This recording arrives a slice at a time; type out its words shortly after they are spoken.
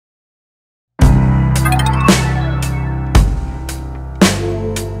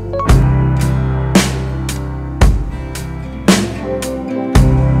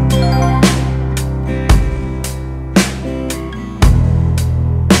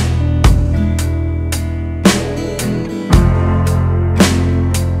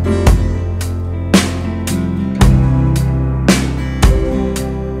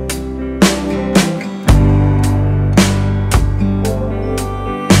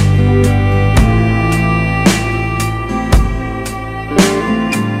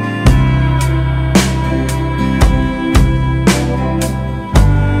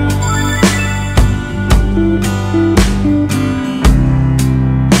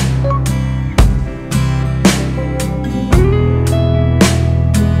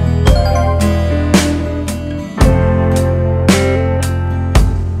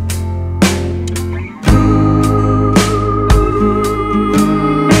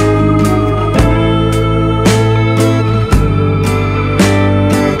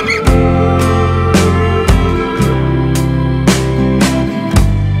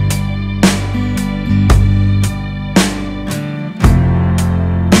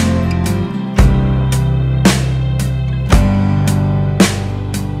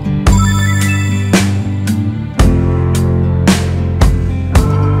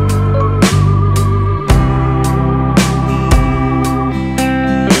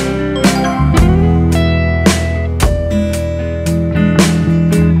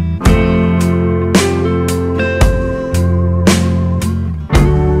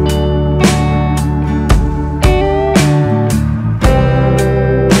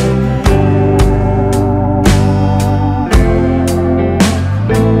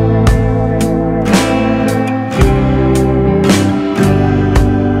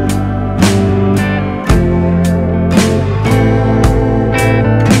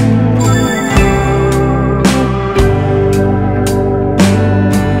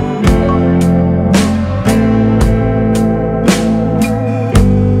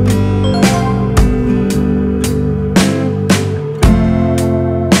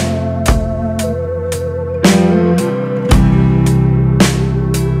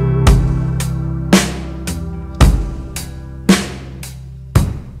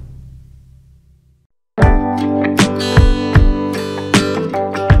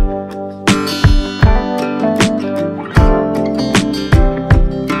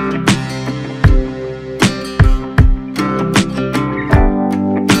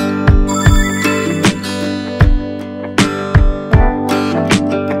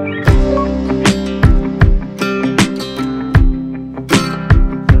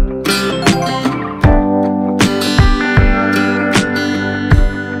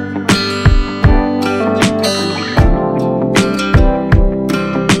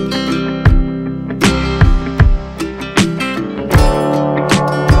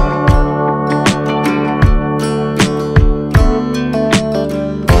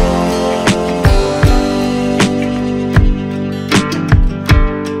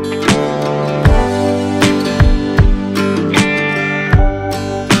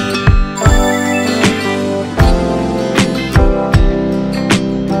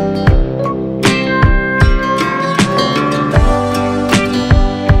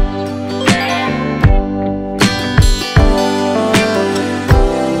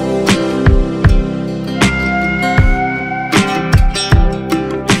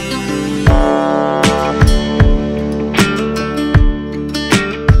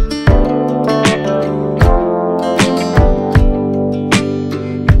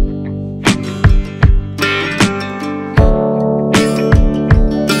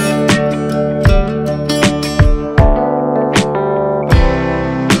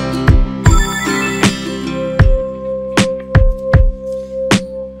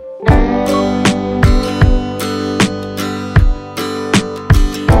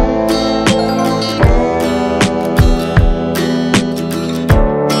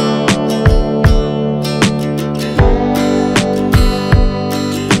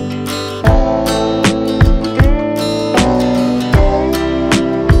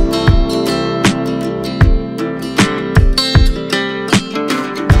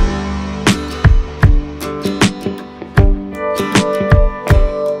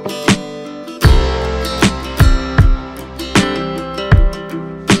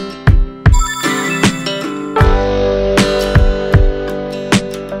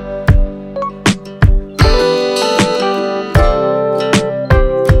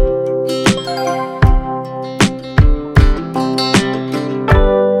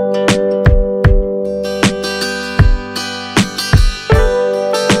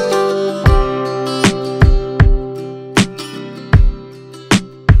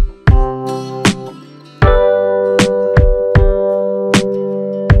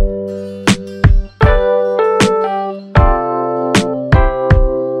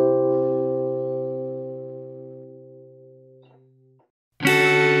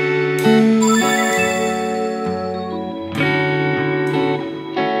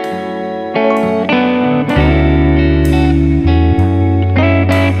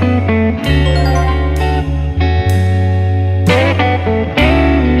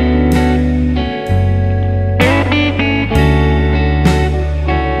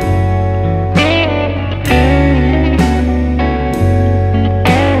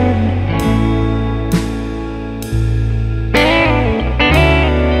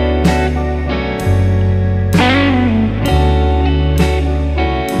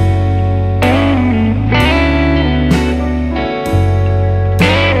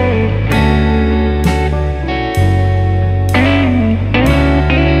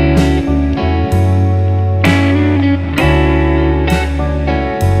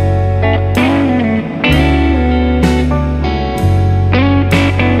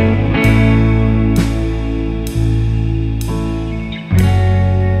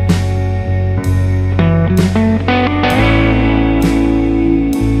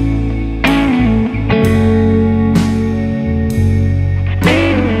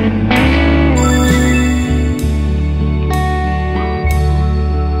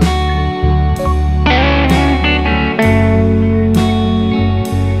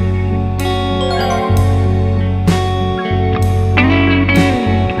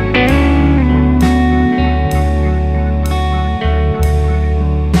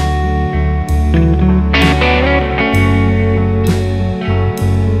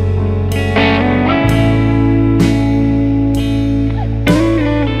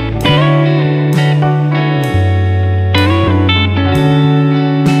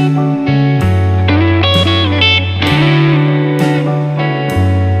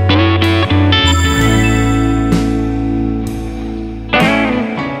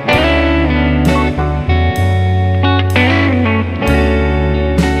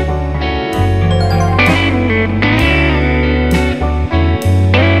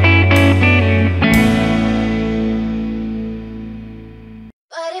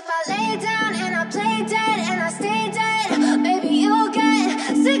if I lay down and I play dead and I stay dead, maybe you'll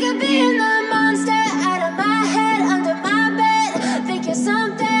get sick of being the monster out of my head, under my bed. Think you're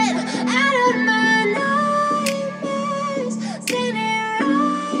something out of my nightmares, standing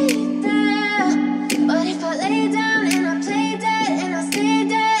right there. But if I lay down and I play dead and I stay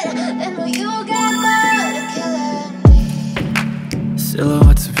dead, then will you get bored of killing me?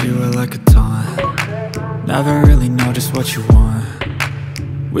 Silhouettes of you are like a taunt. Never really know just what you want.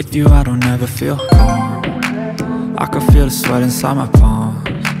 With you I don't ever feel calm. I can feel the sweat inside my palms.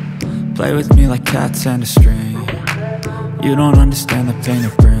 Play with me like cats and a string. You don't understand the pain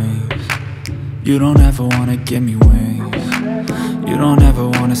it brings. You don't ever wanna give me wings. You don't ever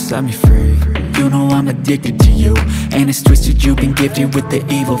wanna set me free. You know I'm addicted to you, and it's twisted, you've been gifted with the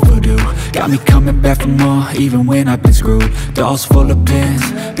evil voodoo. Got me coming back for more, even when I've been screwed. Dolls full of pins,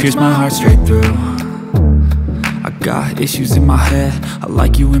 pierce my heart straight through. I got issues in my head, I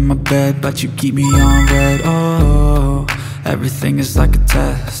like you in my bed, but you keep me on red. Oh, everything is like a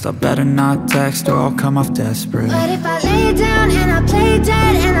test, I better not text or I'll come off desperate. But if I lay down and I play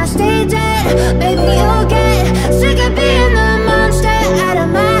dead and I stay dead, maybe you'll get sick of being the monster out of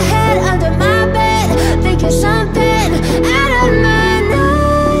my head, under my bed. Think you're something out of my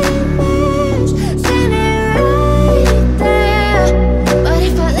nightmares, standing right there. But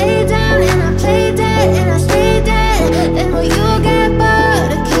if I lay down and I play dead and I stay dead, then will you get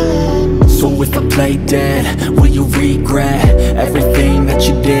bored of killing me? So if I play dead, will you regret everything that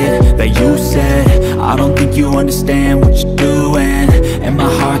you did, that you said? I don't think you understand what you're doing, and my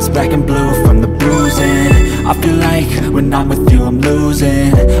heart's black and blue from the bruising. I feel like when I'm with you I'm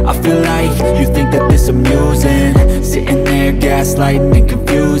losing. I feel like you think that this amusing, sitting there gaslighting and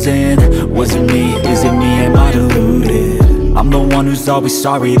confusing. Was it me? Is it me? Am I deluded? I'm the one who's always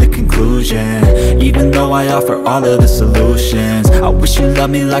sorry, the conclusion, even though I offer all of the solutions. I wish you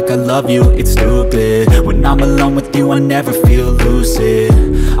loved me like I love you, it's stupid. When I'm alone with you I never feel lucid.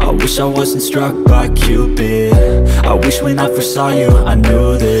 I wish I wasn't struck by Cupid. I wish when I first saw you I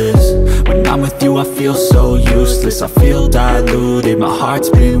knew this. When I'm with you I feel so useless, I feel diluted, my heart's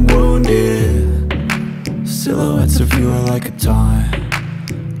been wounded. Silhouettes of you are like a taunt.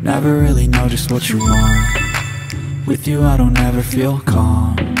 Never really know just what you want. With you I don't ever feel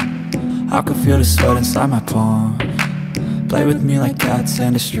calm. I can feel the sweat inside my palms. Play with me like cats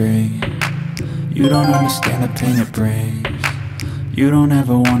and a string. You don't understand the pain it brings. You don't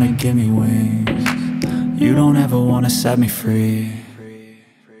ever wanna give me wings. You don't ever wanna set me free.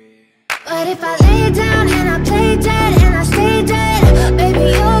 But if I lay down and I play